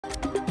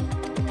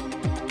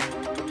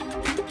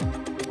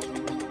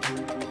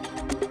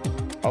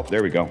Oh,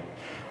 there we go.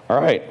 All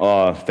right,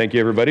 thank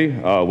you everybody.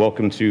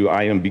 Welcome to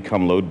I am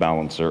Become Load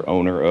Balancer,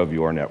 owner of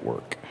your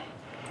network.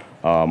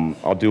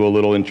 I'll do a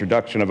little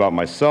introduction about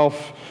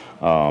myself.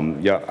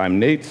 Yeah, I'm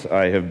Nate.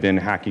 I have been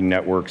hacking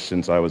networks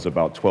since I was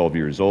about 12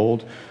 years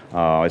old.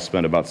 I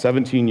spent about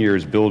 17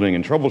 years building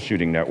and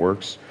troubleshooting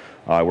networks.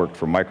 I worked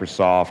for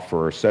Microsoft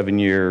for 7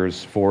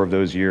 years. 2 of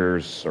those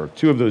years,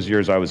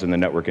 I was in the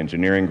network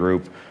engineering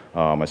group.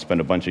 I spent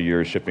a bunch of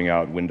years shipping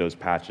out Windows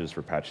patches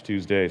for Patch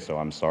Tuesday, so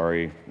I'm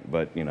sorry,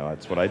 but you know,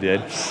 that's what I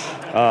did.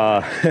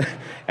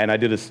 And I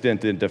did a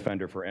stint in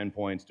Defender for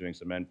Endpoints, doing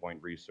some endpoint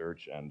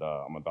research, and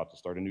I'm about to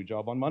start a new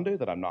job on Monday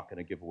that I'm not going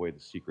to give away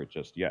the secret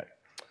just yet.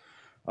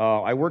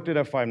 I worked at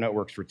F5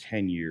 Networks for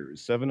 10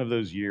 years. 7 of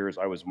those years,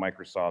 I was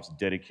Microsoft's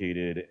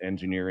dedicated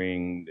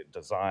engineering,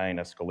 design,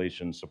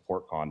 escalation,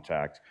 support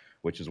contact,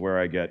 which is where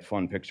I get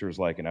fun pictures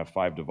like an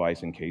F5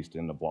 device encased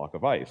in a block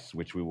of ice,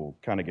 which we will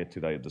kind of get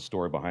to the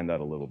story behind that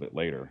a little bit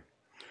later.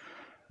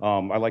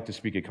 I like to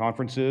speak at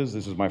conferences.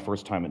 This is my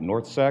first time at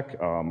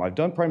NSEC. I've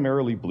done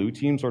primarily blue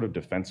team, sort of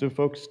defensive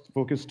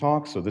focused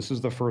talks, so this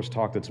is the first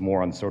talk that's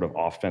more on sort of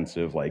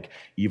offensive, like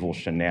evil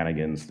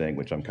shenanigans thing,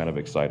 which I'm kind of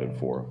excited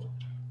for.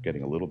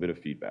 Getting a little bit of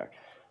feedback.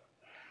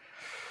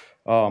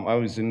 I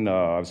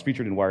was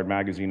featured in Wired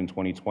Magazine in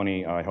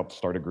 2020. I helped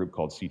start a group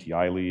called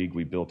CTI League.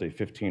 We built a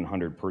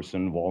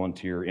 1,500-person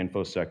volunteer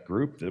InfoSec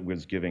group that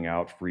was giving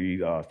out free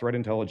threat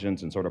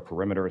intelligence and sort of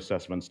perimeter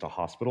assessments to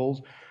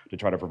hospitals to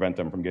try to prevent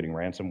them from getting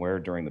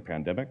ransomware during the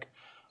pandemic.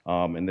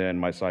 And then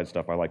my side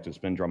stuff, I like to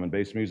spin drum and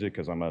bass music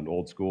because I'm an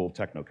old school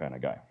techno kind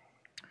of guy.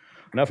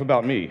 Enough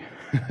about me.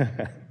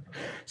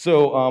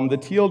 So the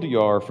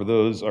TLDR, for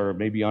those are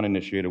maybe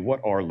uninitiated, what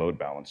are load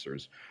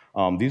balancers?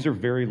 These are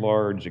very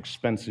large,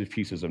 expensive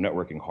pieces of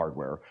networking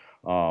hardware.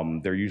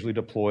 They're usually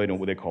deployed in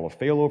what they call a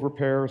failover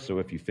pair. So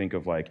if you think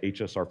of like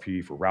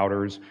HSRP for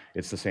routers,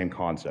 it's the same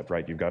concept,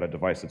 right? You've got a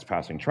device that's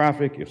passing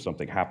traffic. If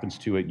something happens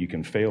to it, you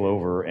can fail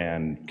over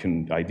and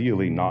can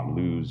ideally not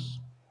lose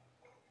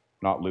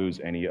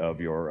any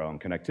of your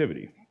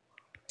connectivity.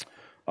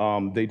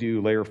 They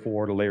do layer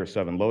 4 to layer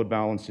 7 load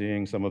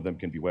balancing. Some of them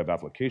can be web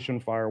application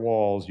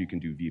firewalls. You can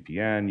do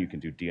VPN. You can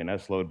do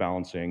DNS load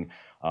balancing.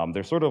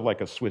 They're sort of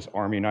like a Swiss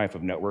Army knife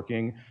of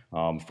networking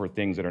for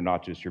things that are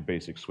not just your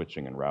basic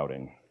switching and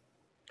routing.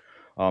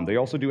 They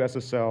also do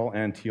SSL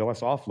and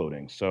TLS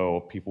offloading.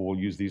 So people will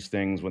use these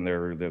things when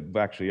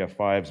actually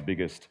F5's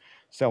biggest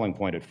selling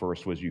point at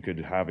first was you could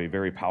have a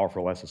very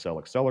powerful SSL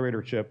accelerator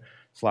chip,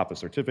 slap a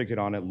certificate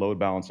on it, load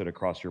balance it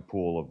across your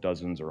pool of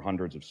dozens or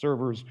hundreds of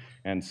servers,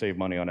 and save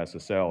money on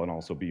SSL and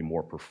also be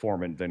more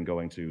performant than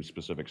going to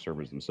specific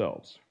servers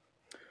themselves.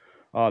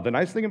 The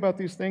nice thing about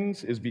these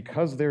things is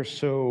because they're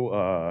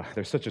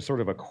such a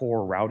sort of a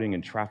core routing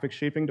and traffic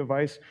shaping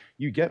device,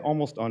 you get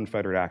almost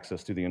unfettered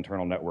access to the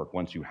internal network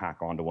once you hack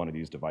onto one of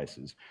these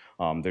devices.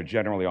 They're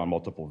generally on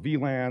multiple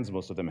VLANs.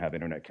 Most of them have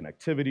internet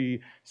connectivity.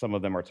 Some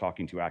of them are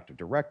talking to Active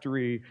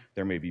Directory.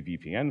 There may be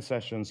VPN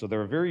sessions. So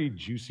they're a very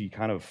juicy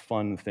kind of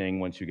fun thing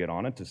once you get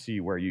on it to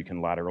see where you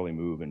can laterally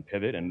move and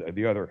pivot and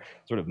the other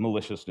sort of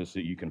maliciousness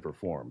that you can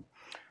perform.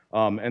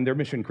 And they're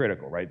mission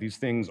critical, right? These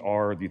things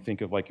are, you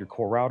think of like your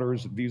core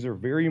routers, these are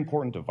very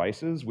important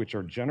devices which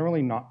are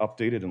generally not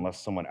updated unless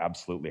someone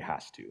absolutely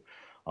has to.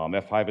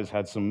 F5 has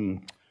had some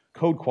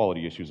code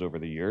quality issues over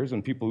the years,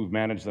 and people who've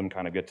managed them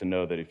kind of get to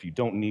know that if you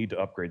don't need to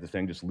upgrade the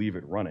thing, just leave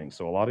it running.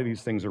 So a lot of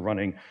these things are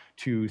running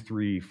 2,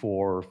 3,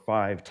 4,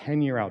 5,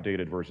 10-year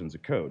outdated versions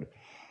of code.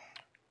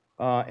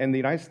 And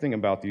the nice thing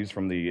about these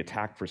from the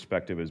attack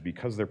perspective is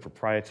because they're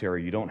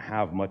proprietary, you don't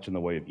have much in the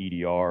way of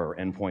EDR or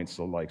endpoints,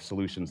 so like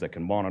solutions that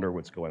can monitor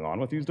what's going on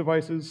with these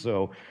devices.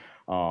 So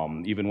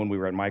even when we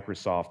were at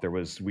Microsoft,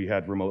 we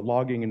had remote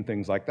logging and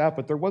things like that,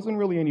 but there wasn't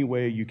really any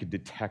way you could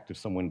detect if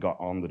someone got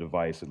on the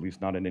device, at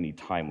least not in any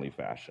timely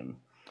fashion.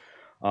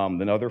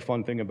 Another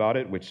fun thing about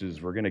it, which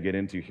is we're going to get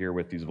into here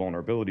with these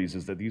vulnerabilities,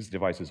 is that these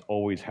devices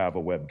always have a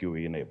web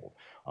GUI enabled.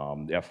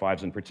 The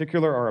F5s in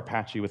particular are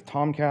Apache with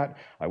Tomcat.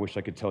 I wish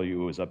I could tell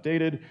you it was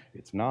updated.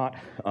 It's not.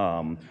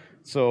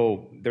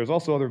 So there's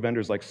also other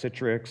vendors like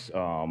Citrix,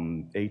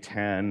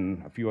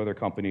 A10, a few other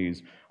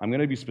companies. I'm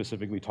going to be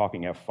specifically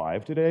talking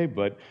F5 today,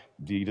 but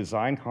the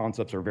design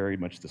concepts are very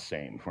much the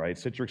same, right?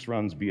 Citrix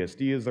runs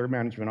BSD as their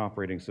management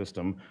operating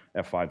system.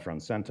 F5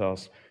 runs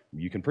CentOS.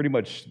 You can pretty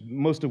much,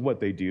 most of what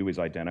they do is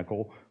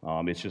identical.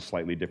 It's just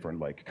slightly different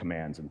like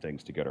commands and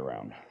things to get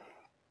around.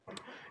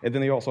 And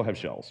then they also have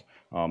shells.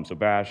 So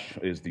Bash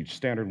is the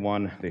standard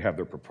one. They have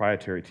their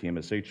proprietary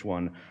TMSH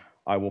one.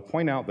 I will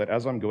point out that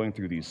as I'm going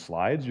through these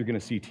slides, you're going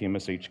to see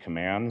TMSH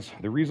commands.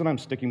 The reason I'm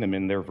sticking them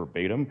in there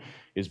verbatim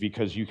is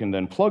because you can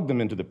then plug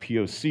them into the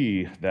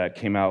POC that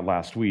came out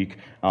last week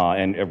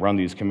and run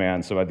these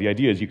commands. So the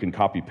idea is you can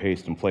copy,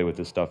 paste, and play with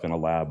this stuff in a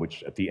lab,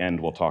 which at the end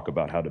we'll talk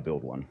about how to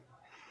build one.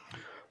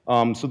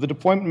 So the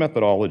deployment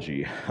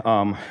methodology.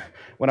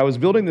 When I was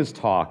building this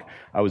talk,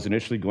 I was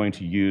initially going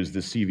to use the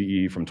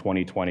CVE from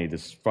 2020,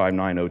 this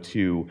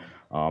 5902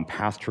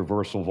 path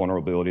traversal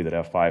vulnerability that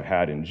F5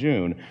 had in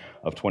June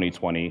of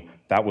 2020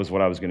 that was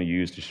what I was going to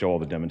use to show all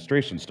the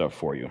demonstration stuff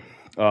for you.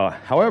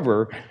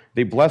 However,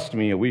 they blessed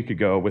me a week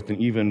ago with an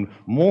even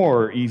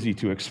more easy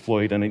to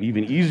exploit and an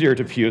even easier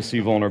to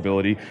POC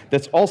vulnerability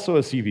that's also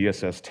a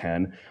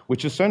CVSS10,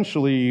 which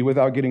essentially,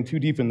 without getting too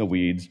deep in the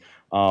weeds,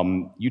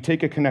 you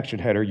take a connection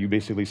header, you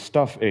basically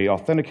stuff a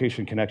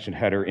authentication connection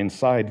header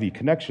inside the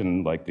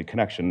connection, like the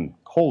connection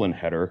colon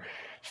header,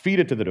 feed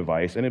it to the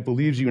device, and it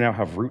believes you now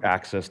have root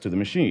access to the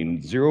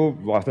machine. Zero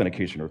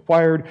authentication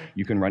required.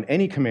 You can run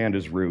any command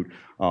as root.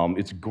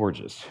 It's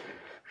gorgeous.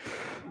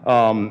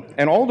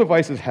 And all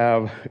devices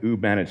have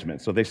OOB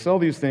management. So they sell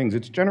these things.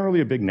 It's generally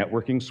a big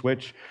networking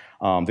switch.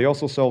 They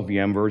also sell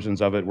VM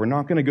versions of it. We're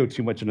not going to go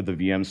too much into the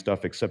VM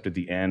stuff except at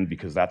the end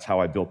because that's how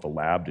I built the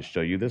lab to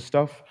show you this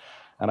stuff.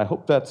 And I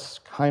hope that's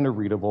kind of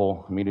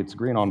readable. I mean, it's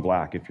green on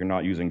black. If you're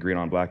not using green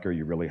on black, are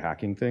you really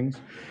hacking things?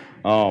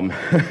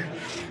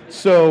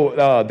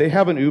 So they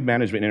have an OOB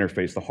management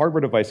interface. The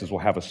hardware devices will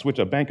have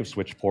a bank of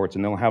switch ports,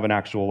 and they'll have an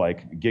actual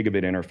like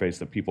gigabit interface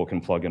that people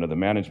can plug into the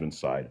management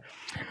side.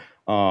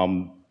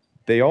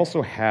 They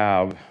also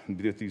have,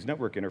 with these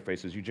network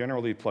interfaces, you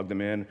generally plug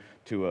them in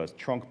to a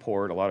trunk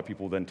port. A lot of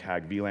people then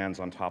tag VLANs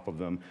on top of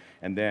them.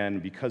 And then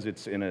because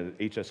it's in a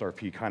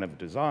HSRP kind of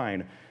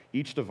design,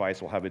 each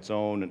device will have its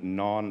own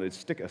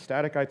a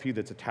static IP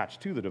that's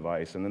attached to the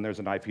device, and then there's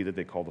an IP that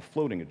they call the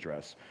floating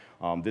address.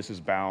 This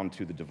is bound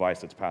to the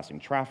device that's passing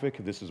traffic.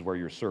 This is where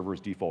your server's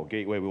default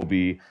gateway will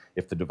be.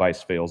 If the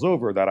device fails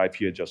over, that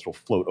IP address will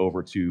float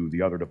over to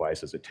the other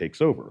device as it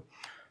takes over.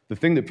 The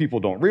thing that people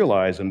don't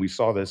realize, and we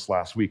saw this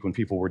last week when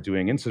people were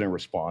doing incident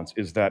response,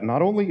 is that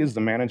not only is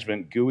the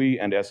management GUI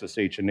and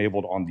SSH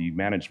enabled on the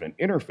management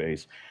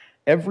interface,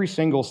 every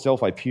single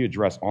self-IP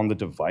address on the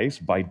device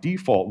by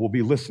default will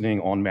be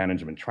listening on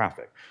management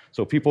traffic.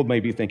 So people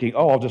may be thinking,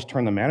 oh, I'll just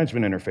turn the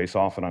management interface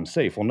off and I'm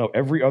safe. Well, no,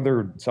 every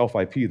other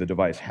self-IP the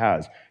device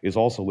has is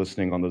also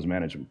listening on those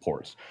management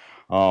ports.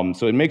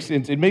 So it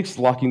makes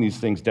locking these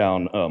things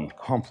down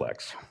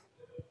complex.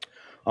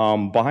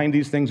 Behind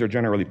these things are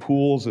generally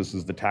pools. This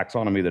is the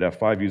taxonomy that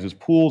F5 uses.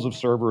 Pools of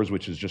servers,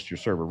 which is just your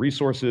server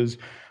resources.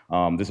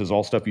 This is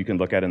all stuff you can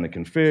look at in the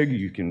config.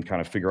 You can kind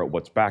of figure out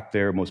what's back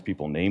there. Most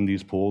people name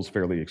these pools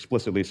fairly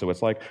explicitly. So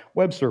it's like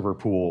web server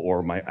pool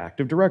or my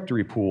Active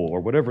Directory pool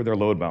or whatever they're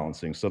load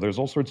balancing. So there's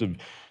all sorts of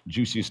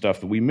juicy stuff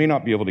that we may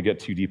not be able to get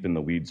too deep in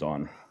the weeds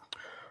on.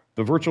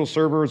 The virtual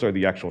servers are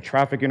the actual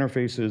traffic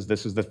interfaces.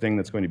 This is the thing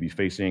that's going to be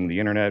facing the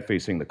internet,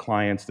 facing the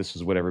clients. This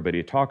is what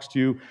everybody talks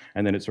to,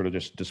 and then it sort of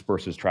just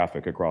disperses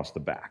traffic across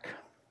the back.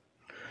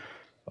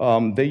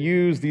 They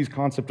use these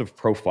concept of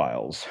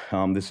profiles.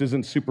 This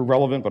isn't super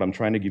relevant, but I'm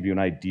trying to give you an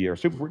idea, or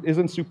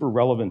isn't super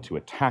relevant to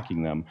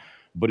attacking them,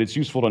 but it's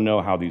useful to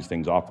know how these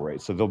things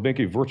operate. So they'll make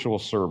a virtual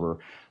server.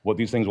 What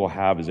these things will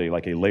have is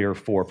like a layer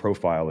 4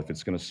 profile if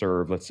it's going to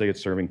serve, let's say it's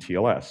serving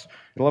TLS.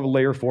 It'll have a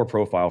layer 4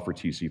 profile for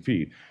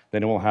TCP.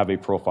 Then it will have a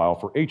profile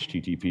for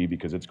HTTP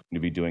because it's going to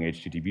be doing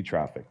HTTP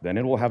traffic. Then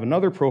it will have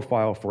another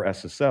profile for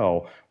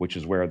SSL, which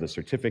is where the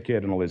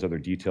certificate and all these other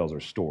details are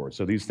stored.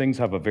 So these things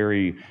have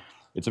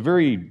it's a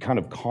very kind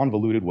of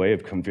convoluted way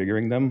of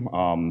configuring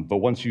them. But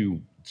once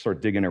you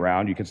start digging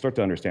around, you can start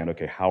to understand,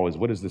 okay,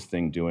 what is this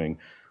thing doing?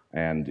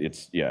 And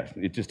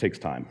it just takes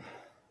time.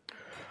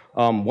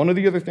 One of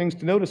the other things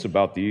to notice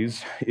about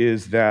these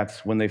is that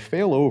when they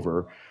fail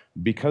over,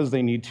 because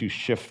they need to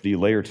shift the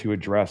layer 2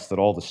 address that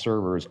all the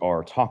servers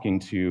are talking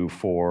to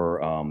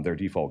for their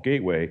default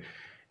gateway,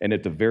 and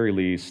at the very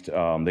least,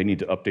 they need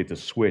to update the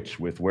switch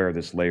with where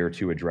this layer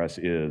 2 address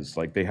is.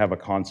 Like they have a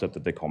concept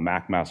that they call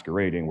MAC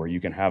masquerading, where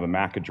you can have a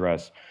MAC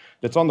address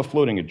that's on the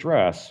floating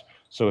address.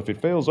 So if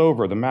it fails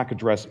over, the MAC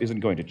address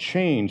isn't going to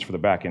change for the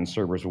backend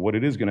servers, but what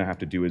it is going to have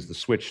to do is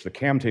the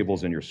cam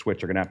tables in your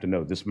switch are going to have to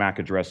know this MAC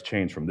address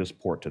changed from this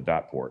port to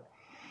that port.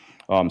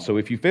 So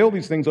if you fail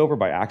these things over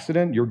by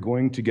accident,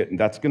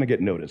 that's going to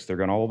get noticed. They're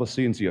going to all of a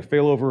sudden see a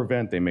failover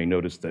event. They may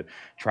notice that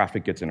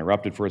traffic gets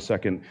interrupted for a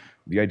second.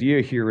 The idea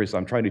here is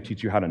I'm trying to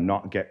teach you how to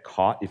not get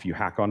caught if you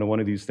hack onto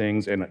one of these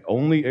things, and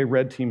only a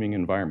red teaming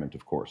environment,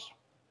 of course.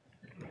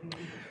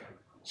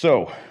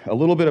 So a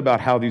little bit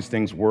about how these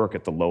things work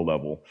at the low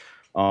level.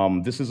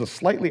 This is a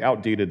slightly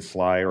outdated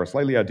slide or a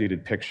slightly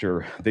outdated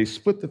picture. They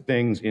split the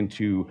things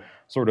into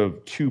sort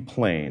of two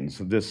planes.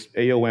 This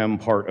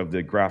AOM part of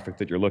the graphic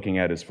that you're looking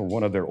at is for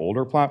one of their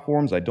older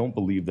platforms. I don't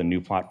believe the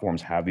new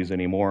platforms have these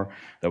anymore.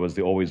 That was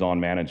the always-on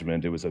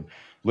management. It was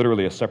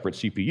literally a separate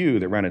CPU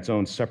that ran its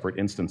own separate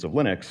instance of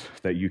Linux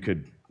that you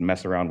could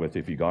mess around with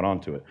if you got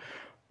onto it.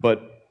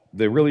 But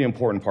the really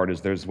important part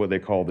is there's what they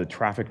call the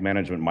traffic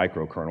management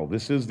microkernel.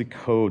 This is the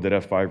code that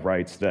F5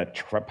 writes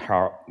that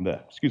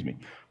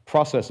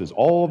processes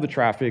all of the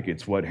traffic.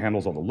 It's what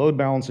handles all the load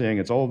balancing.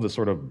 It's all of the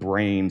sort of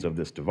brains of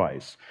this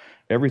device.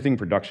 Everything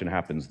production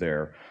happens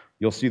there.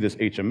 You'll see this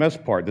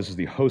HMS part. This is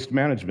the host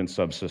management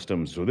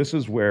subsystem. So this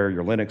is where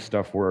your Linux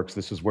stuff works.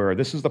 This is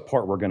the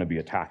part we're going to be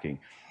attacking.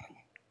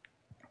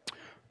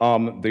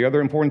 The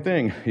other important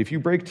thing, if you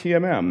break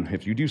TMM,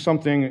 if you do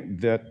something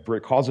that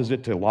causes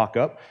it to lock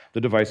up,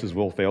 the devices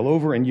will fail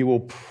over and you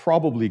will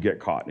probably get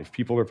caught. If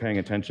people are paying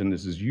attention,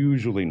 this is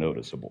usually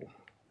noticeable.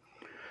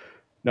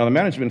 Now, the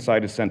management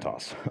side is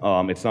CentOS.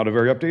 It's not a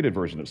very updated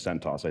version of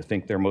CentOS. I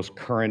think their most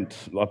current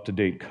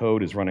up-to-date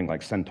code is running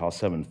like CentOS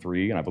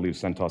 7.3, and I believe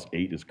CentOS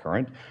 8 is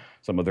current.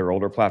 Some of their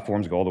older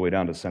platforms go all the way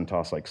down to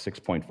CentOS like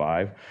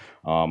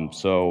 6.5.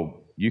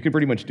 So you can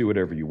pretty much do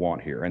whatever you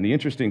want here. And the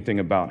interesting thing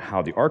about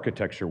how the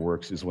architecture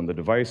works is when the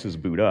devices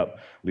boot up,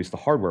 at least the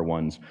hardware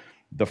ones,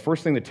 the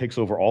first thing that takes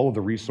over all of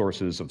the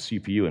resources of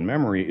CPU and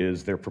memory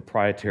is their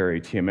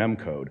proprietary TMM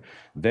code.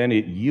 Then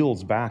it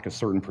yields back a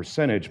certain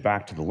percentage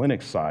back to the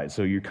Linux side.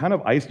 So you're kind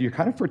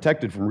of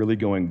protected from really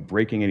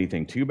breaking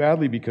anything too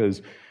badly,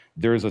 because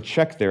there's a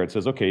check there. It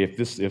says, okay, if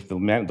the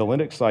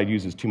Linux side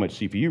uses too much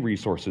CPU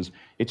resources,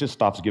 it just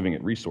stops giving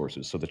it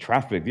resources. So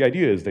the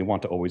idea is they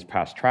want to always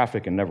pass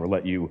traffic and never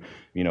let you,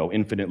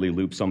 infinitely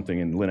loop something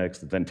in Linux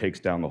that then takes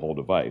down the whole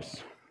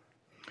device.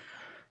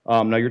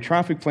 Now, your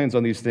traffic planes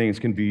on these things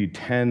can be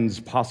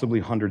tens, possibly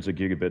hundreds of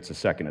gigabits a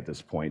second at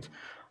this point.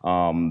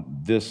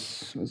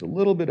 This is a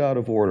little bit out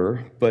of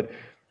order, but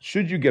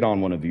should you get on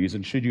one of these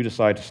and should you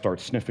decide to start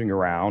sniffing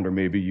around, or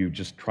maybe you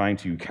just trying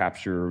to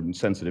capture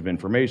sensitive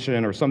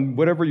information or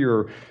whatever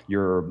your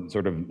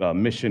sort of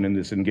mission in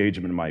this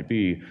engagement might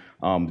be,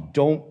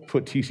 don't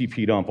put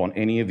TCP dump on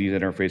any of these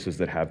interfaces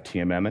that have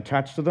TMM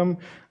attached to them.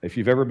 If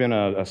you've ever been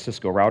a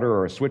Cisco router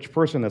or a switch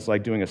person, that's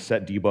like doing a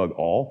set debug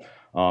all.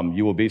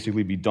 You will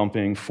basically be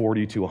dumping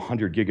 40 to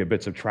 100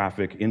 gigabits of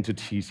traffic into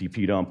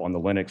TCP dump on the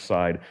Linux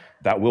side.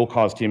 That will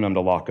cause TMM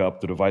to lock up,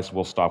 the device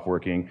will stop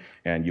working,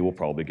 and you will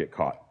probably get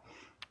caught.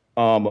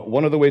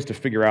 One of the ways to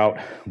figure out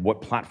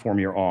what platform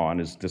you're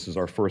on is, this is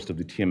our first of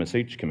the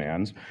TMSH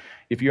commands.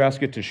 If you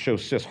ask it to show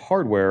sys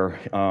hardware,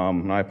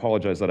 and I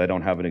apologize that I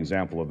don't have an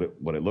example of it,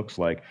 what it looks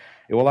like,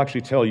 it will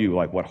actually tell you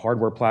like what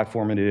hardware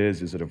platform it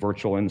is it a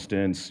virtual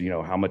instance,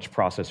 how much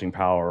processing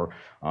power.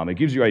 It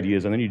gives you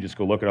ideas, and then you just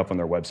go look it up on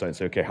their website and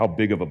say, okay, how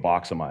big of a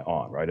box am I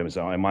on, right?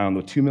 Am I on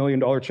the $2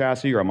 million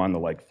chassis, or am I on the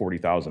like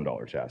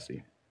 $40,000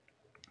 chassis?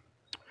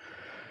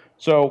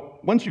 So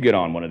once you get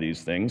on one of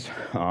these things,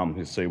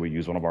 let's say we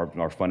use one of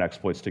our fun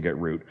exploits to get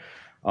root,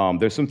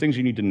 there's some things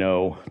you need to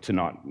know to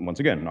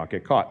not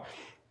get caught.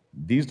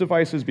 These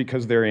devices,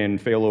 because they're in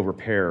failover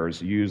pairs,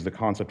 use the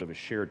concept of a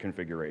shared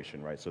configuration,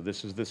 right? So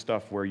this is the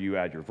stuff where you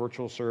add your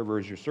virtual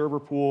servers, your server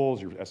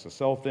pools, your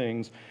SSL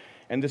things,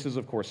 and this is,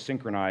 of course,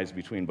 synchronized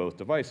between both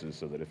devices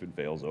so that if it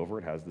fails over,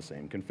 it has the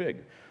same config.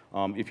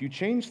 If you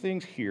change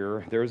things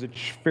here, there's a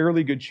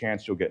fairly good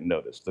chance you'll get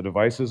noticed. The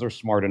devices are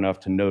smart enough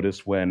to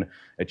notice when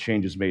a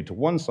change is made to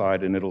one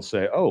side, and it'll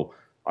say, oh,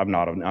 I'm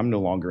no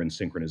longer in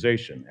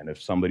synchronization. And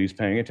if somebody's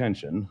paying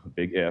attention, a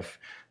big if,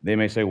 they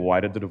may say, well, why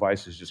did the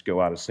devices just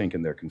go out of sync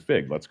in their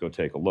config? Let's go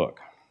take a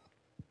look.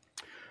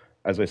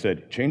 As I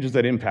said, changes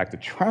that impact the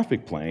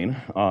traffic plane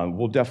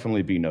will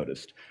definitely be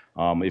noticed.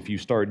 If you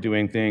start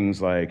doing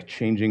things like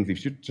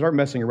if you start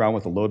messing around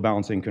with the load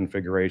balancing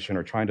configuration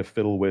or trying to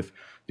fiddle with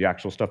the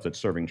actual stuff that's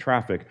serving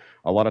traffic,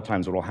 a lot of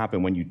times what will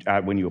happen when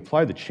you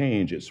apply the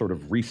change, it sort of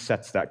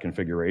resets that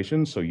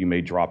configuration. So you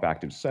may drop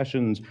active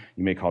sessions,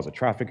 you may cause a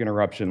traffic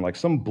interruption, like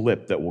some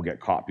blip that will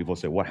get caught. People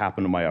say, what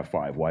happened to my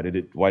F5? Why did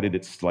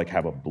it like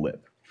have a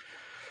blip?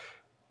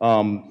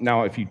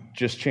 Now, if you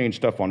just change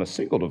stuff on a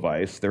single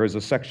device, there is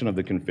a section of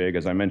the config,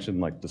 as I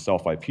mentioned, like the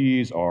self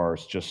IPs are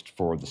just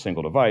for the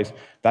single device.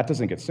 That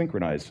doesn't get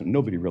synchronized, and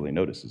nobody really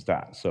notices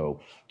that.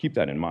 So keep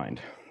that in mind.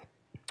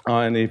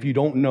 And if you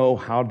don't know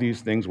how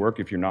these things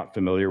work, if you're not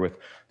familiar with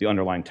the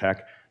underlying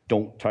tech,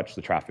 don't touch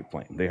the traffic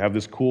plane. They have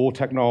this cool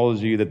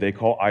technology that they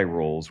call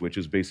iRolls, which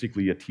is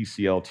basically a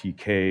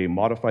TCL/TK,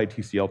 modified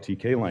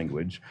TCL/TK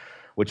language,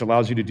 which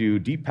allows you to do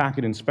deep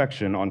packet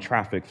inspection on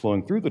traffic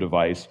flowing through the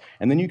device,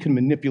 and then you can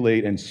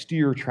manipulate and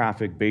steer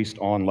traffic based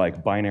on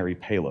like binary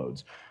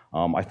payloads.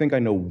 I think I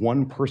know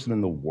one person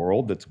in the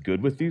world that's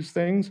good with these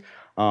things.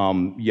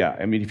 Yeah,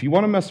 I mean, if you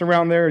want to mess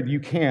around there, you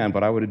can,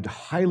 but I would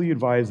highly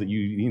advise that you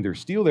either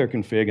steal their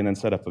config and then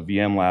set up a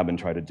VM lab and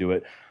try to do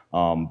it.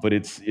 But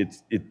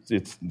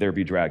there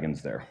be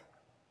dragons there.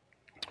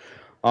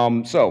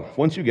 So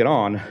once you get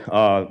on,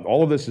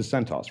 all of this is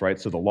CentOS, right?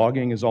 So the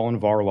logging is all in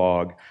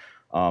varlog.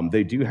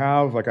 They do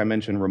have, like I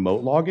mentioned,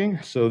 remote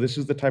logging. So this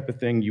is the type of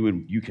thing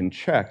you can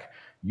check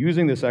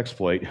using this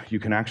exploit. You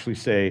can actually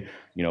say,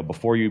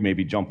 before you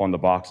maybe jump on the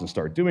box and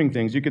start doing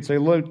things, you could say,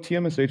 load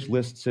TMSH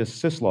list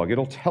syslog.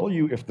 It'll tell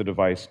you if the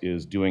device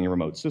is doing a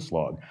remote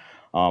syslog.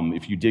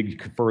 If you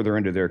dig further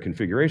into their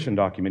configuration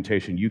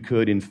documentation, you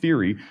could, in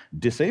theory,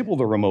 disable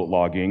the remote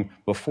logging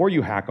before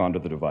you hack onto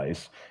the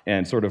device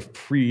and sort of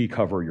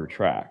pre-cover your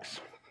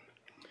tracks.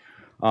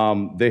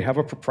 They have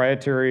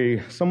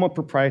a somewhat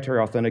proprietary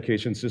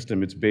authentication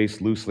system. It's based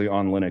loosely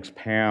on Linux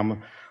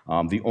PAM.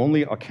 The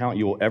only account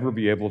you will ever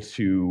be able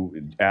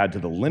to add to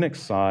the Linux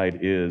side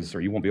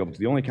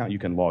the only account you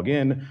can log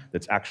in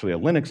that's actually a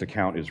Linux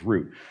account is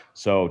root.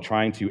 So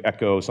trying to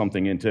echo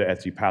something into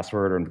Etsy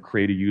password or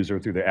create a user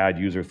through the add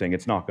user thing,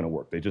 it's not going to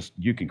work.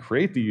 You can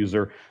create the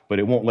user, but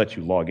it won't let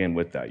you log in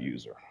with that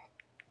user.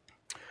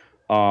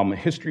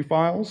 History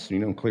files,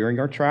 clearing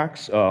our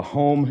tracks.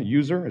 Home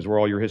user is where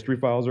all your history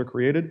files are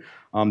created.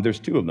 There's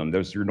two of them.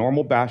 There's your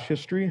normal bash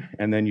history,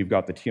 and then you've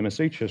got the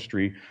TMSH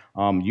history.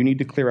 You need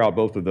to clear out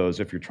both of those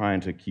if you're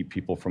trying to keep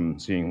people from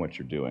seeing what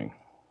you're doing.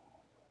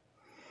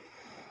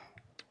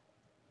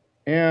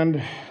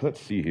 And let's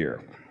see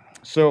here.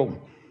 So,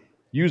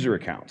 user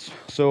accounts.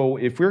 So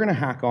if we're going to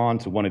hack on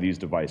to one of these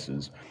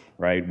devices,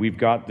 right, we've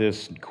got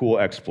this cool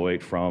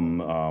exploit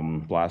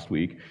from last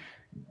week.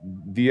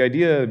 The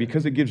idea,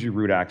 because it gives you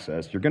root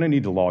access, you're going to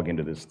need to log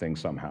into this thing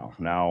somehow.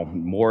 Now,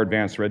 more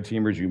advanced red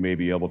teamers, you may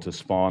be able to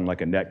spawn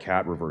like a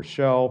netcat reverse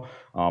shell.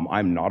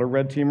 I'm not a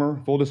red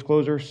teamer, full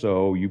disclosure,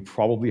 so you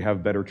probably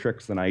have better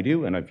tricks than I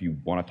do, and if you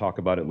want to talk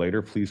about it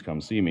later, please come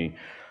see me.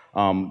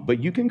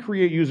 But you can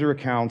create user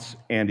accounts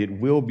and it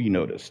will be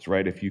noticed,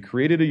 right? If you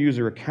created a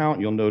user account,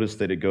 you'll notice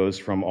that it goes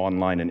from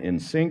online and in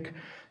sync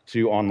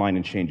to online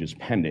and changes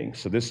pending.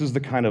 So this is the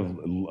kind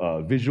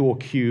of visual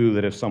cue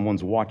that if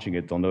someone's watching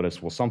it, they'll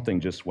notice, well, something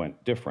just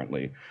went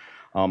differently.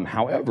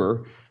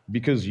 However,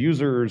 because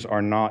users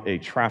are not a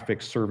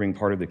traffic serving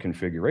part of the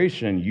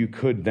configuration, you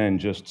could then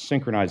just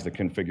synchronize the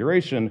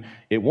configuration.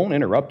 It won't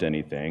interrupt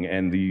anything,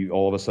 and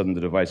all of a sudden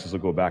the devices will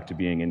go back to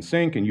being in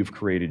sync, and you've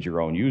created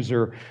your own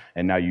user,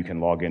 and now you can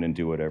log in and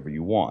do whatever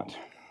you want.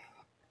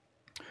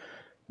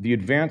 The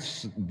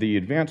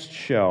advanced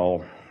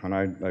shell, and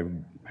I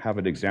have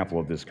an example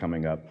of this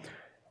coming up.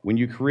 When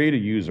you create a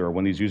user,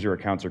 when these user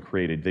accounts are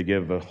created, they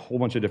give a whole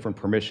bunch of different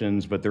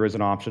permissions, but there is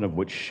an option of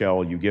which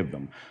shell you give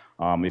them.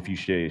 If you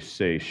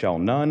say shell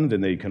none,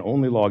 then they can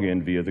only log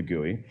in via the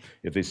GUI.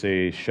 If they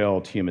say shell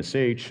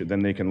TMSH,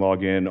 then they can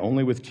log in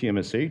only with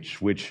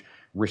TMSH, which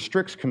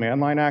restricts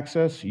command line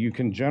access. You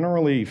can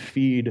generally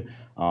feed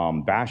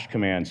bash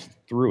commands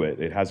through it.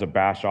 It has a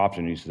bash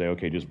option. You say,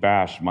 okay, just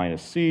bash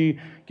 -C,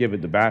 give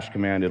it the bash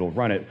command, it'll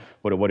run it.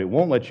 But what it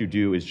won't let you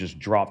do is just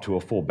drop to a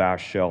full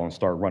bash shell and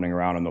start running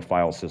around in the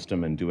file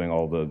system and doing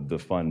all the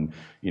fun,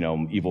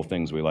 evil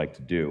things we like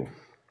to do.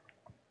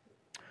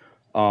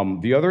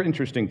 The other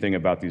interesting thing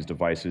about these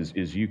devices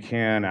is you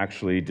can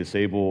actually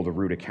disable the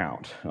root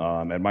account.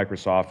 At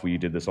Microsoft, we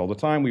did this all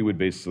the time. We would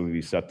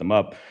basically set them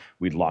up,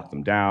 we'd lock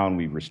them down,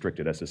 we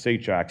restricted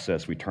SSH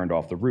access, we turned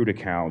off the root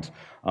account.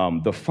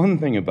 The fun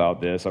thing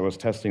about this, I was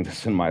testing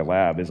this in my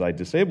lab, is I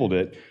disabled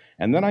it,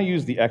 and then I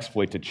used the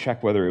exploit to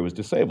check whether it was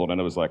disabled,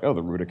 and it was like, oh,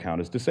 the root account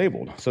is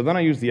disabled. So then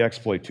I used the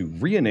exploit to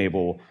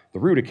re-enable the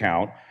root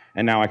account,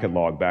 and now I could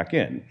log back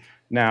in.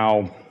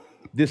 Now,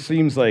 this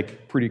seems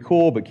like pretty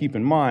cool, but keep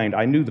in mind,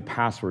 I knew the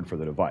password for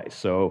the device.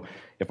 So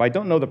if I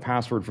don't know the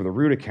password for the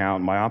root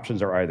account, my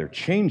options are either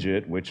change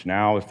it, which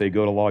now if they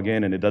go to log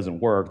in and it doesn't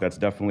work, that's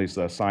definitely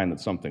a sign that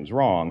something's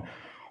wrong,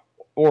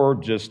 or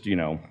just,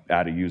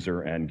 add a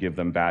user and give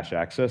them bash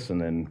access and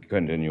then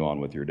continue on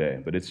with your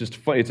day. But it's just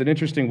fun. It's an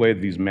interesting way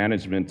that these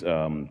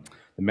the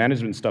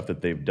management stuff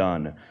that they've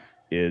done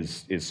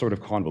is sort of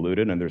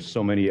convoluted, and there's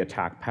so many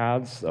attack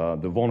paths.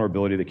 The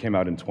vulnerability that came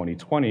out in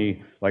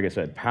 2020, like I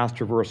said, path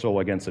traversal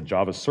against a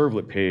Java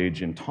servlet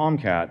page in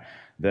Tomcat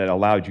that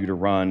allowed you to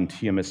run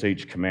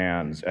TMSH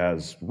commands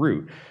as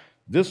root.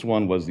 This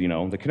one was,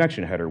 the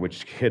connection header,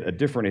 which hit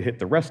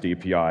the REST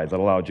API that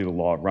allowed you to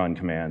run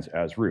commands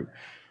as root.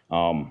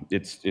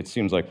 It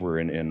seems like we're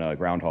in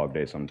Groundhog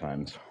Day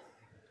sometimes.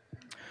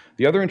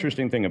 The other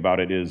interesting thing about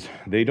it is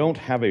they don't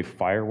have a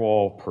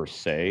firewall per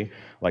se.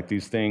 Like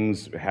these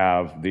things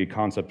have the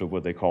concept of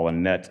what they call a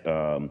net,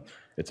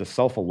 it's a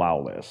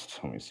self-allow list.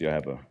 Let me see, I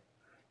have a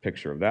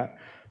picture of that.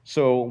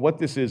 So what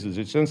this is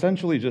it's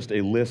essentially just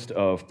a list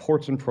of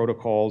ports and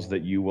protocols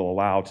that you will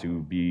allow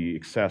to be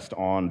accessed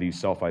on the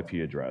self-IP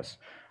address.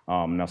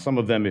 Now some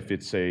of them, if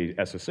it's a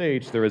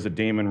SSH, there is a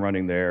daemon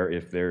running there.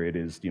 If it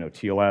is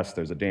TLS,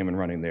 there's a daemon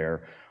running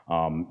there.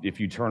 If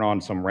you turn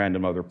on some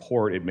random other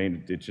port,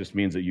 it just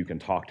means that you can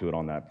talk to it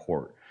on that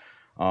port.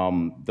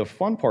 The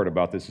fun part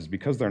about this is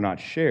because they're not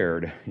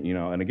shared,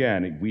 and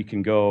again, we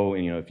can go,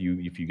 and, if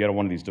you get on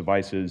one of these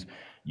devices,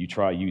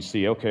 you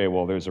see, okay,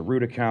 well, there's a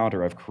root account,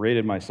 or I've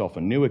created myself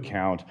a new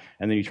account,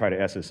 and then you try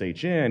to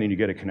SSH in, and you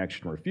get a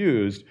connection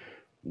refused.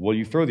 Well,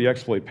 you throw the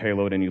exploit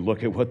payload and you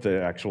look at what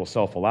the actual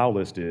self-allow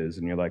list is,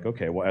 and you're like,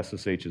 okay, well,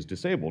 SSH is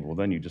disabled. Well,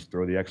 then you just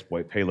throw the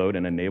exploit payload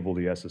and enable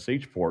the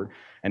SSH port,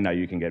 and now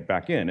you can get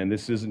back in. And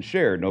this isn't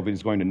shared.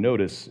 Nobody's going to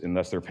notice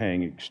unless they're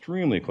paying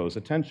extremely close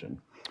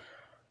attention.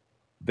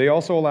 They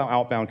also allow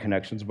outbound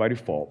connections by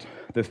default.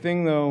 The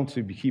thing, though,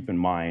 to keep in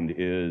mind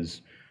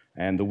is,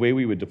 and the way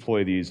we would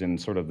deploy these in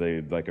sort of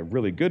a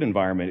really good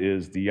environment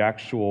is the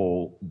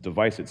actual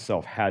device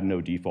itself had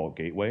no default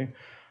gateway.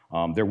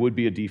 There would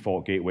be a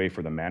default gateway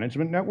for the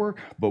management network,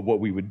 but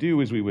what we would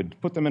do is we would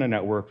put them in a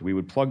network, we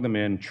would plug them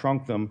in,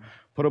 trunk them,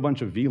 put a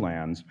bunch of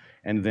VLANs,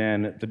 and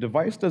then the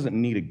device doesn't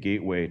need a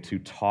gateway to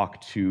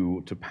talk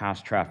to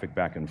pass traffic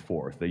back and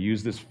forth. They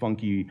use this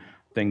funky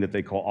thing that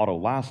they call auto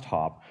last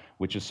hop,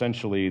 which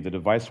essentially the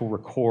device will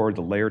record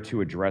the layer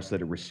 2 address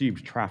that it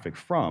received traffic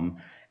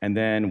from, And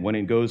then when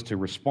it goes to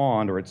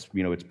respond, or it's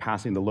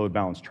passing the load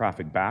balance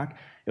traffic back,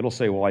 it'll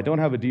say, well, I don't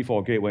have a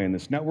default gateway in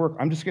this network.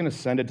 I'm just going to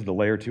send it to the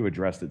layer 2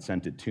 address that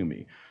sent it to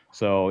me.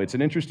 So it's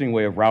an interesting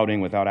way of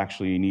routing without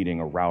actually needing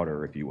a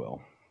router, if you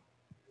will.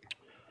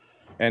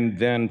 And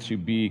then to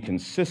be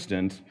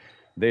consistent,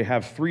 they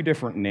have 3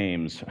 different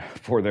names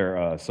for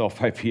their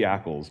self-IP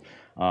ACLs.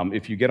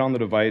 If you get on the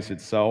device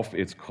itself,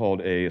 it's called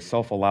a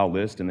self-allow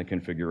list in the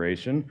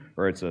configuration,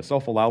 or it's a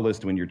self-allow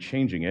list when you're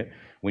changing it.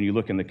 When you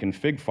look in the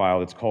config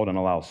file, it's called an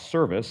allow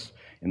service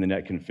in the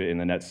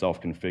net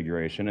self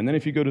configuration. And then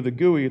if you go to the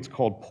GUI, it's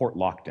called port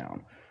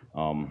lockdown.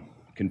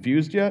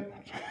 Confused yet?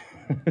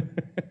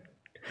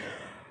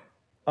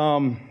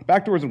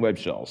 Backdoors and web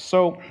shells.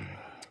 So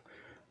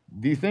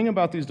the thing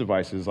about these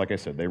devices, like I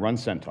said, they run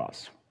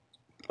CentOS.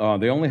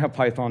 They only have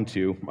Python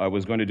 2. I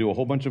was going to do a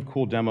whole bunch of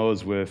cool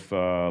demos with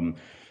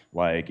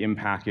like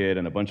Impacket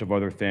and a bunch of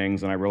other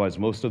things, and I realized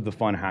most of the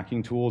fun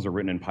hacking tools are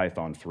written in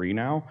Python 3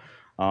 now.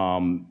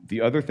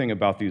 The other thing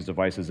about these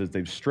devices is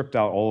they've stripped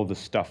out all of the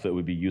stuff that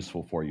would be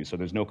useful for you. So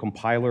there's no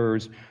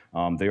compilers.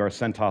 They are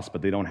CentOS,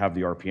 but they don't have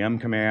the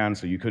RPM command,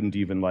 so you couldn't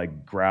even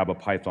like grab a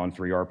Python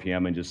 3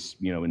 RPM and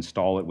just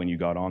install it when you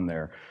got on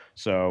there.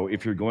 So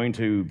if you're going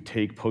to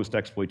take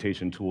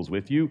post-exploitation tools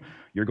with you,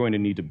 you're going to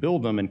need to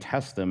build them and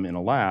test them in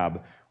a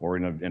lab or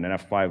in an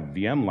F5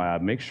 VM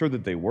lab, make sure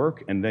that they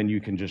work, and then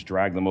you can just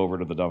drag them over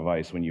to the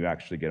device when you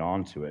actually get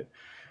onto it.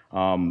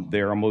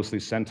 They are mostly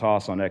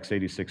CentOS on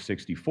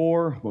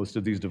x86-64. Most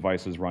of these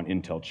devices run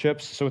Intel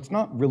chips, so it's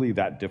not really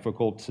that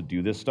difficult to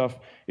do this stuff.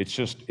 It's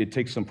just, it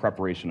takes some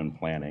preparation and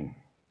planning.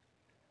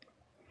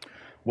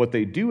 What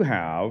they do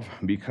have,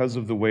 because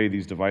of the way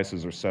these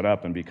devices are set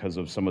up and because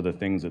of some of the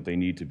things that they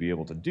need to be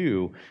able to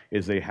do,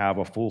 is they have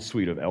a full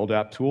suite of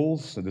LDAP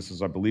tools. So this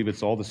is, I believe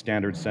it's all the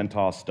standard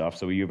CentOS stuff.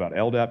 So you've got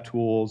LDAP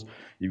tools,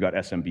 you've got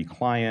SMB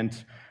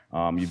client,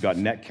 you've got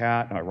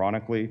Netcat,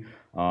 ironically,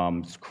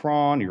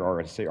 cron,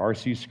 your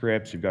RC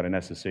scripts, you've got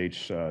an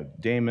SSH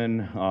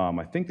daemon.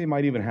 I think they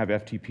might even have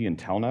FTP and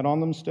Telnet on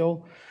them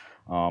still.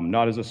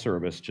 Not as a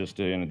service, just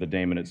in the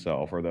daemon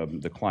itself or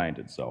the client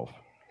itself.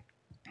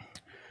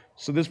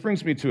 So this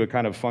brings me to a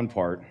kind of fun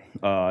part,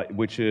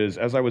 which is,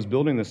 as I was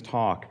building this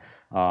talk,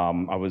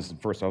 I was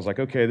like,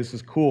 okay, this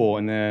is cool,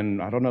 and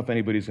then I don't know if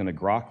anybody's going to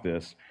grok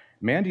this.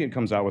 Mandiant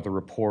comes out with a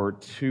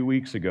report 2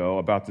 weeks ago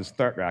about this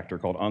threat actor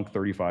called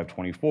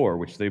UNC3524,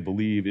 which they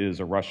believe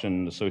is a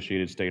Russian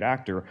associated state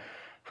actor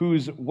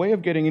whose way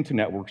of getting into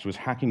networks was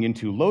hacking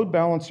into load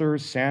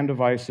balancers, SAN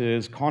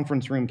devices,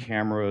 conference room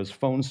cameras,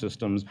 phone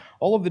systems,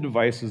 all of the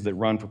devices that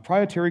run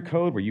proprietary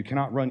code where you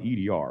cannot run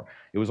EDR.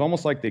 It was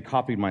almost like they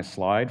copied my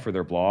slide for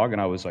their blog,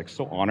 and I was like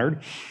so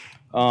honored.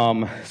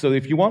 So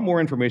if you want more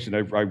information,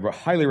 I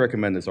highly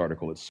recommend this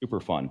article. It's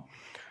super fun.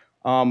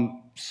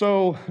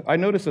 So I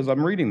noticed as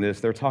I'm reading this,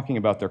 they're talking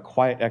about their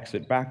quiet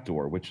exit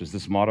backdoor, which is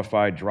this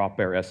modified drop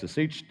bear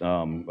SSH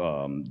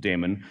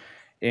daemon.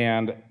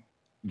 And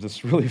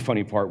this really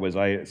funny part was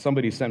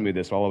somebody sent me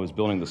this while I was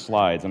building the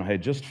slides, and I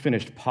had just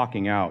finished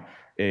pocking out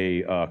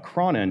a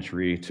cron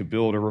entry to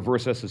build a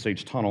reverse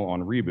SSH tunnel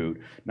on reboot.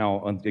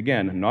 Now,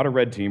 again, not a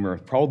red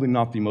teamer, probably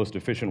not the most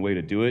efficient way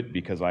to do it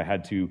because I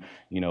had to,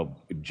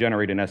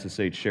 generate an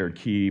SSH shared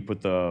key, put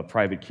the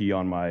private key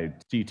on my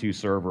C2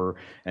 server,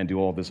 and do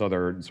all this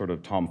other sort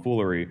of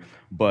tomfoolery.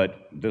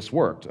 But this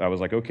worked. I was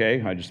like,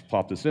 okay, I just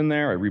plopped this in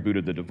there, I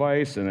rebooted the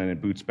device, and then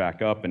it boots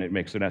back up, and it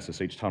makes an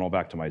SSH tunnel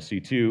back to my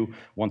C2.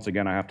 Once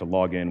again, I have to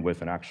log in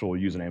with an actual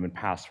username and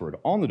password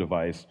on the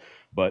device.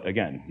 But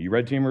again, you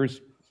red teamers,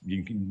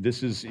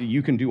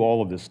 you can do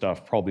all of this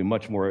stuff probably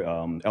much more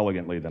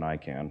elegantly than I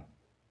can.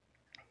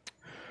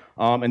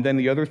 And then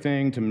the other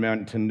thing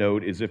to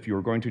note is if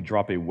you're going to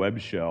drop a web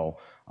shell,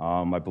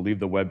 I believe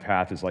the web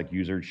path is like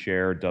user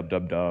share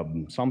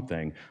www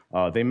something.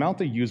 They mount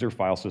the user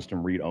file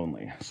system read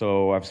only.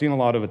 So I've seen a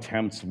lot of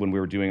attempts when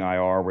we were doing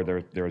IR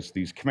where there's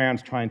these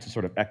commands trying to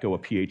sort of echo a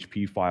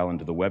PHP file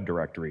into the web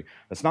directory.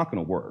 That's not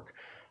going to work.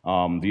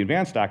 The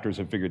advanced actors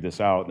have figured this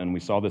out, and we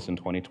saw this in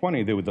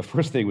 2020. The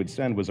first they would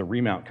send was a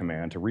remount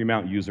command to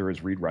remount user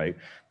as read write.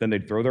 Then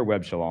they'd throw their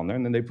web shell on there,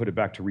 and then they put it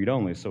back to read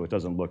only, so it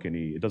doesn't look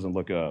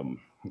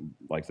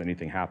like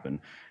anything happened.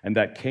 And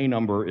that K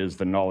number is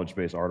the knowledge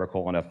base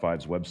article on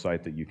F5's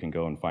website that you can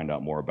go and find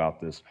out more about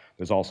this.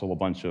 There's also a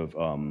bunch of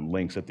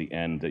links at the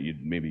end that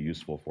may be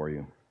useful for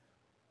you.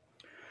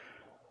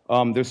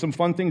 There's some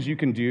fun things you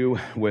can do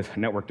with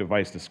network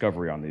device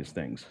discovery on these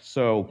things.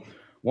 So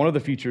one of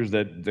the features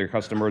that their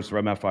customers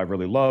from F5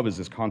 really love is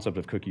this concept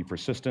of cookie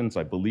persistence.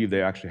 I believe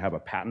they actually have a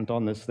patent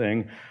on this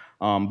thing.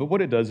 But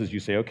what it does is you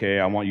say,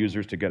 okay, I want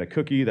users to get a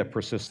cookie that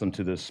persists them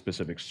to this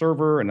specific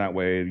server, and that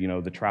way,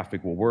 the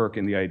traffic will work.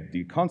 And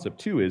the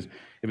concept too is,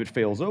 if it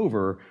fails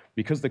over,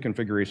 because the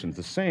configuration is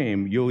the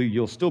same,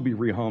 you'll still be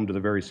rehomed to the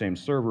very same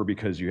server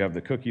because you have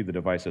the cookie. The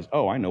device says,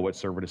 oh, I know what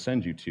server to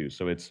send you to.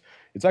 So it's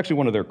actually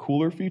one of their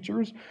cooler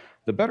features.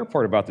 The better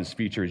part about this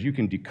feature is you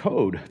can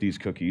decode these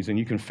cookies and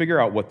you can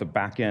figure out what the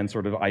back-end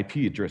sort of IP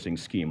addressing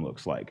scheme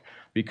looks like.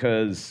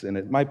 Because, and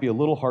it might be a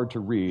little hard to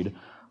read,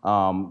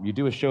 You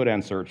do a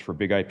showdown search for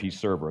big IP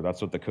server.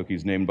 That's what the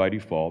cookie's named by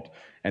default.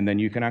 And then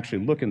you can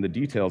actually look in the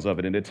details of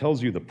it, and it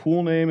tells you the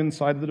pool name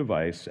inside of the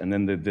device, and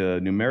then the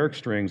numeric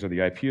strings or the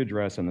IP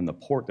address, and then the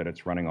port that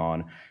it's running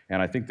on.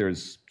 And I think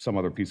there's some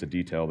other piece of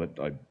detail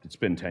that it's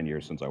been 10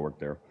 years since I worked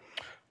there.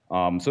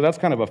 So that's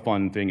kind of a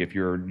fun thing. If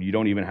you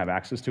don't even have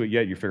access to it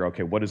yet, you figure,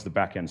 okay, what does the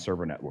backend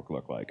server network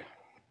look like?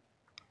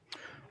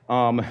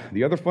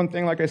 The other fun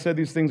thing, like I said,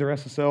 these things are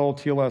SSL,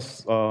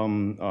 TLS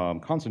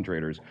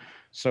concentrators.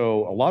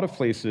 So a lot of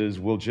places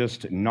will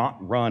just not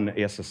run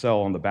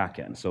SSL on the back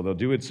end. So they'll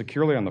do it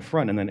securely on the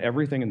front, and then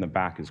everything in the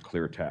back is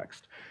clear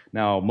text.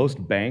 Now,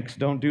 most banks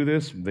don't do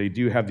this. They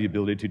do have the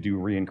ability to do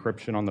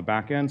re-encryption on the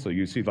back end. So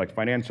you see like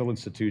financial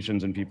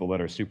institutions and people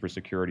that are super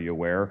security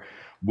aware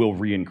will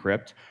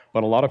re-encrypt.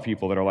 But a lot of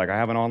people that are like, I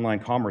have an online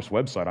commerce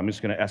website, I'm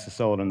just gonna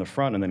SSL it in the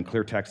front and then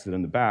clear text it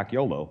in the back,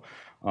 YOLO.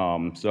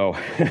 So,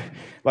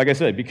 like I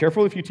said, be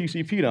careful if you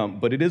TCP dump,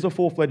 but it is a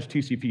full-fledged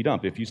TCP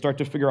dump. If you start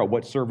to figure out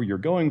what server you're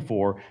going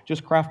for,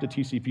 just craft a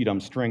TCP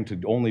dump string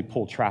to only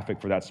pull traffic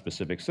for that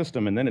specific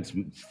system, and then it's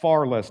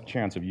far less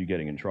chance of you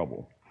getting in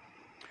trouble.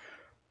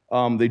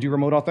 They do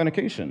remote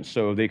authentication,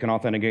 so they can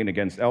authenticate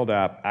against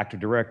LDAP,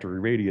 Active Directory,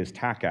 Radius,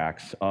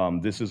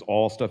 TACACS. This is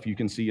all stuff you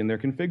can see in their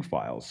config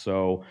files.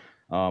 So,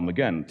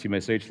 again,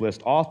 TMSH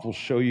list auth will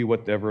show you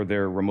whatever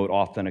their remote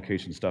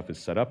authentication stuff is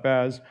set up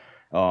as.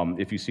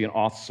 If you see an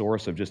auth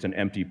source of just an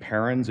empty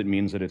parens, it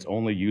means that it's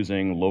only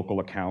using local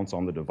accounts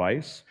on the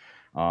device.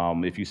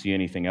 If you see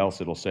anything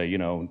else, it'll say, you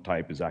know,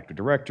 type is Active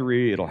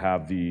Directory. It'll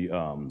have the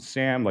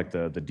SAM, like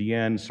the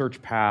DN search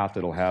path.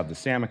 It'll have the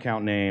SAM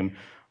account name.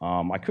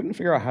 I couldn't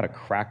figure out how to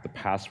crack the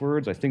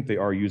passwords. I think they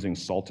are using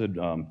salted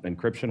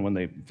encryption when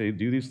they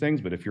do these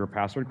things, but if you're a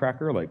password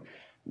cracker,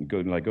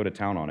 go to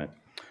town on it.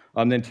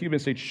 Then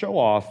TMSH show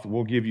auth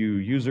will give you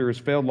users,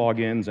 failed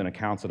logins, and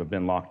accounts that have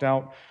been locked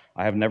out.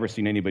 I have never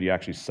seen anybody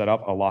actually set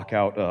up a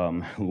lockout,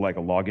 like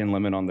a login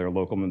limit on their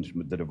local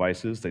the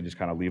devices. They just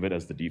kind of leave it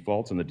as the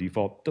defaults, and the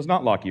default does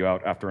not lock you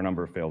out after a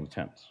number of failed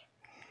attempts.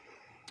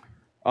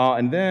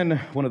 And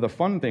then one of the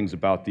fun things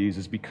about these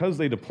is because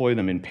they deploy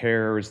them in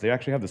pairs, they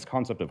actually have this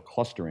concept of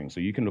clustering. So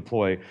you can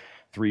deploy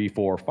 3,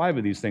 4, 5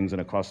 of these things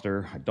in a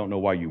cluster. I don't know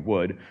why you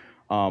would.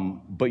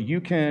 But you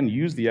can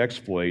use the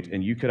exploit,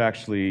 and you could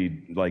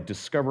actually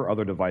discover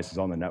other devices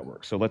on the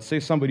network. So let's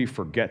say somebody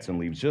forgets and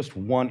leaves just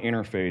one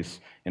interface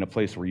in a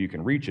place where you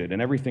can reach it,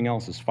 and everything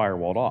else is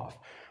firewalled off.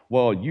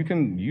 Well, you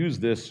can use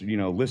this,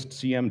 list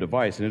CM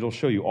device, and it'll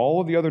show you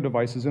all of the other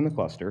devices in the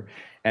cluster,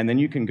 and then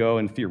you can go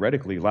and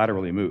theoretically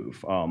laterally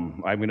move. I'm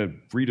going to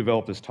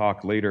redevelop this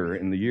talk later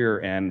in the year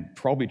and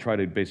probably try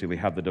to basically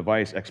have the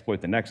device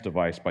exploit the next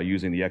device by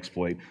using the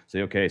exploit.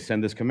 Say, okay,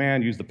 send this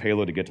command, use the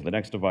payload to get to the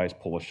next device,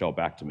 pull a shell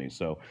back to me.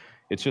 So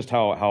it's just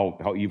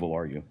how evil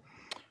are you.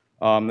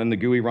 Then the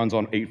GUI runs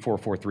on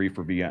 8443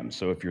 for VMs.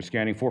 So if you're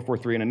scanning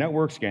 443 in a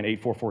network, scan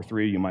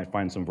 8443, you might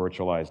find some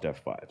virtualized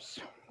F5s.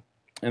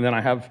 And then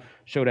I have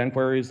showdown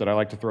queries that I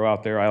like to throw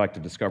out there. I like to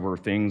discover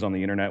things on the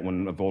internet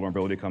when a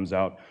vulnerability comes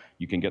out.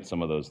 You can get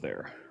some of those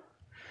there.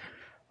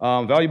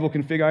 Valuable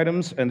config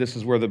items, and this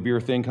is where the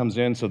beer thing comes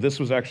in. So this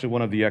was actually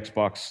one of the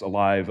Xbox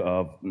Live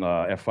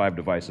F5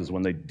 devices.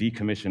 When they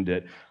decommissioned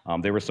it,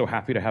 they were so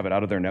happy to have it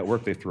out of their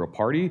network, they threw a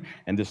party,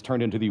 and this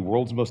turned into the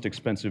world's most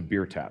expensive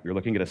beer tap. You're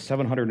looking at a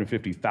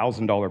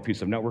 $750,000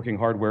 piece of networking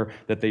hardware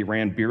that they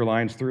ran beer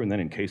lines through and then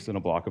encased in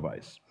a block of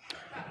ice.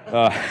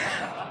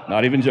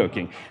 Not even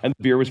joking. And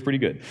the beer was pretty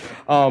good.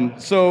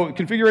 So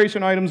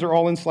configuration items are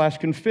all in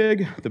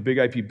 /config. The big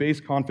IP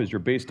base conf is your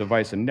base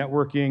device and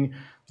networking.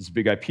 This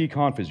big IP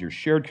conf is your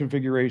shared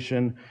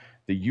configuration.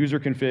 The user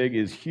config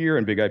is here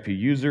in big IP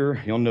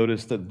user. You'll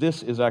notice that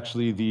this is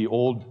actually the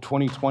old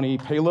 2020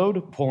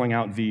 payload, pulling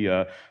out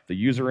the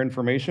user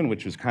information,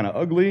 which is kind of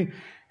ugly.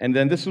 And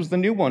then this was the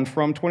new one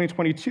from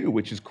 2022,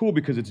 which is cool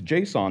because it's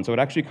JSON, so it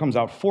actually comes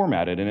out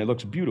formatted and it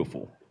looks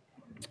beautiful.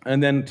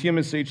 And then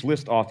TMSH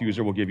list auth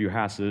user will give you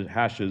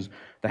hashes.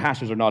 The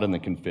hashes are not in the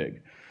config.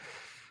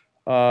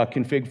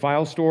 Config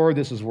file store,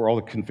 this is where all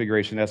the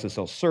configuration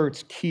SSL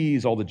certs,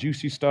 keys, all the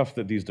juicy stuff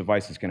that these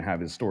devices can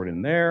have is stored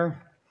in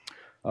there.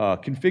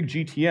 Config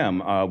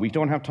GTM, we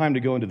don't have time to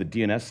go into the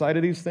DNS side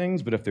of these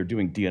things, but if they're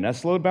doing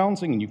DNS load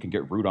balancing and you can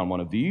get root on one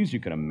of these,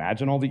 you can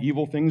imagine all the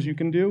evil things you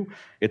can do.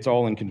 It's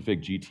all in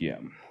config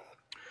GTM.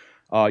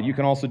 You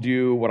can also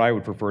do what I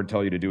would prefer to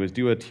tell you to do is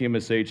do a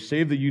TMSH,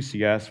 save the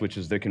UCS, which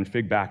is the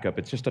config backup.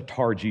 It's just a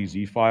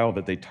tar.gz file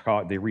that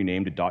they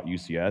renamed to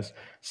 .ucs.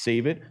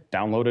 Save it,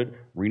 download it,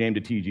 rename to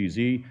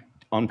TGZ,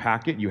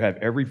 unpack it. You have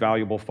every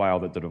valuable file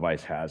that the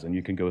device has, and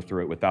you can go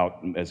through it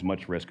without as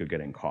much risk of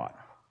getting caught.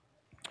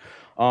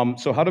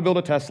 So how to build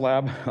a test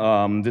lab.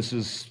 This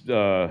is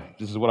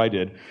what I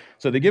did.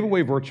 So they give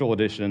away virtual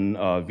edition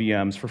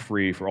VMs for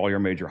free for all your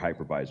major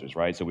hypervisors,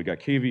 right? So we got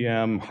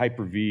KVM,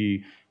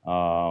 Hyper-V,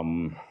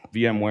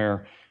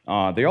 VMware.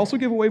 They also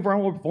give away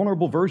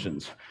vulnerable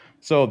versions.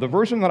 So the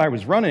version that I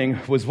was running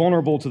was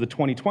vulnerable to the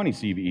 2020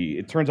 CVE.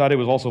 It turns out it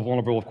was also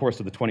vulnerable, of course,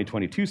 to the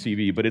 2022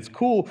 CVE, but it's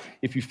cool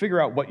if you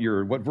figure out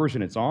what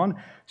version it's on,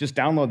 just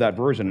download that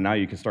version and now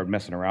you can start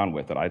messing around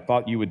with it. I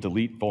thought you would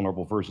delete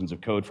vulnerable versions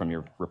of code from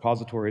your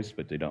repositories,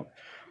 but they don't.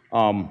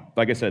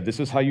 Like I said,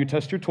 this is how you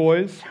test your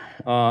toys,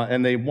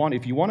 and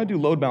if you want to do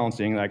load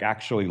balancing, like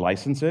actually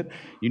license it,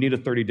 you need a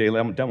 30-day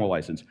demo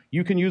license.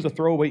 You can use a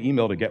throwaway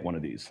email to get one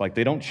of these. Like,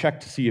 they don't check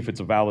to see if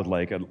it's a valid,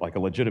 like a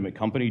legitimate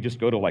company. You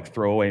just go to like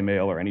throwaway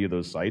mail or any of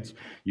those sites.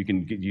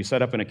 You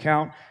set up an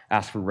account,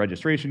 ask for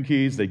registration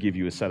keys. They give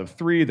you a set of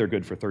 3. They're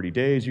good for 30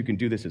 days. You can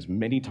do this as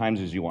many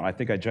times as you want. I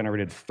think I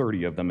generated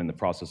 30 of them in the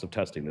process of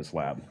testing this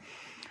lab.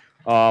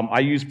 I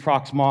use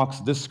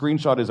Proxmox. This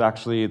screenshot is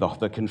actually the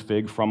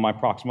config from my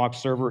Proxmox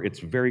server. It's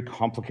very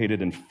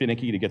complicated and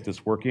finicky to get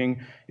this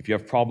working. If you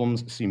have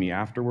problems, see me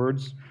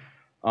afterwards.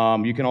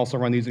 You can also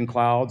run these in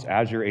clouds,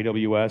 Azure,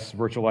 AWS,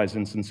 virtualized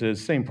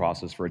instances, same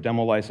process for a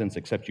demo license,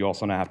 except you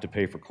also now have to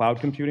pay for cloud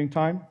computing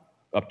time,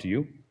 up to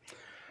you.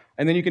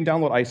 And then you can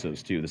download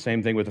ISOs too, the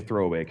same thing with a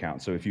throwaway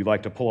account. So if you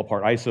like to pull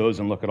apart ISOs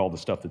and look at all the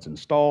stuff that's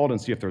installed and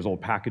see if there's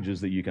old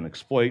packages that you can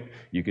exploit,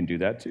 you can do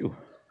that too.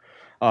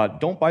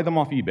 Don't buy them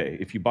off eBay.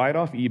 If you buy it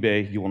off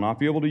eBay, you will not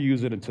be able to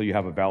use it until you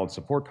have a valid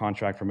support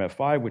contract from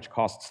F5, which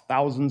costs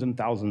thousands and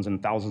thousands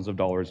and thousands of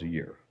dollars a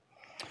year.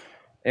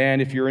 And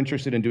if you're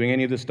interested in doing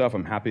any of this stuff,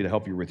 I'm happy to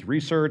help you with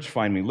research.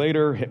 Find me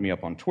later, hit me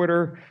up on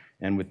Twitter.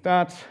 And with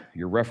that,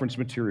 your reference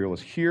material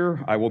is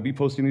here. I will be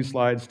posting these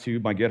slides to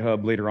my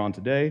GitHub later on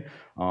today.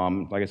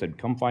 Like I said,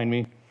 come find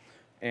me.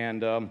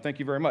 And thank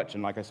you very much.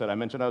 And like I said, I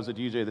mentioned I was a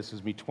DJ. This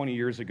is me 20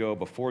 years ago,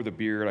 before the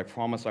beard. I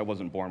promise I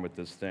wasn't born with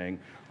this thing.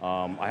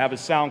 I have a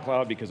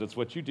SoundCloud because it's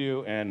what you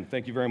do. And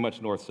thank you very much,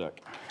 NSEC.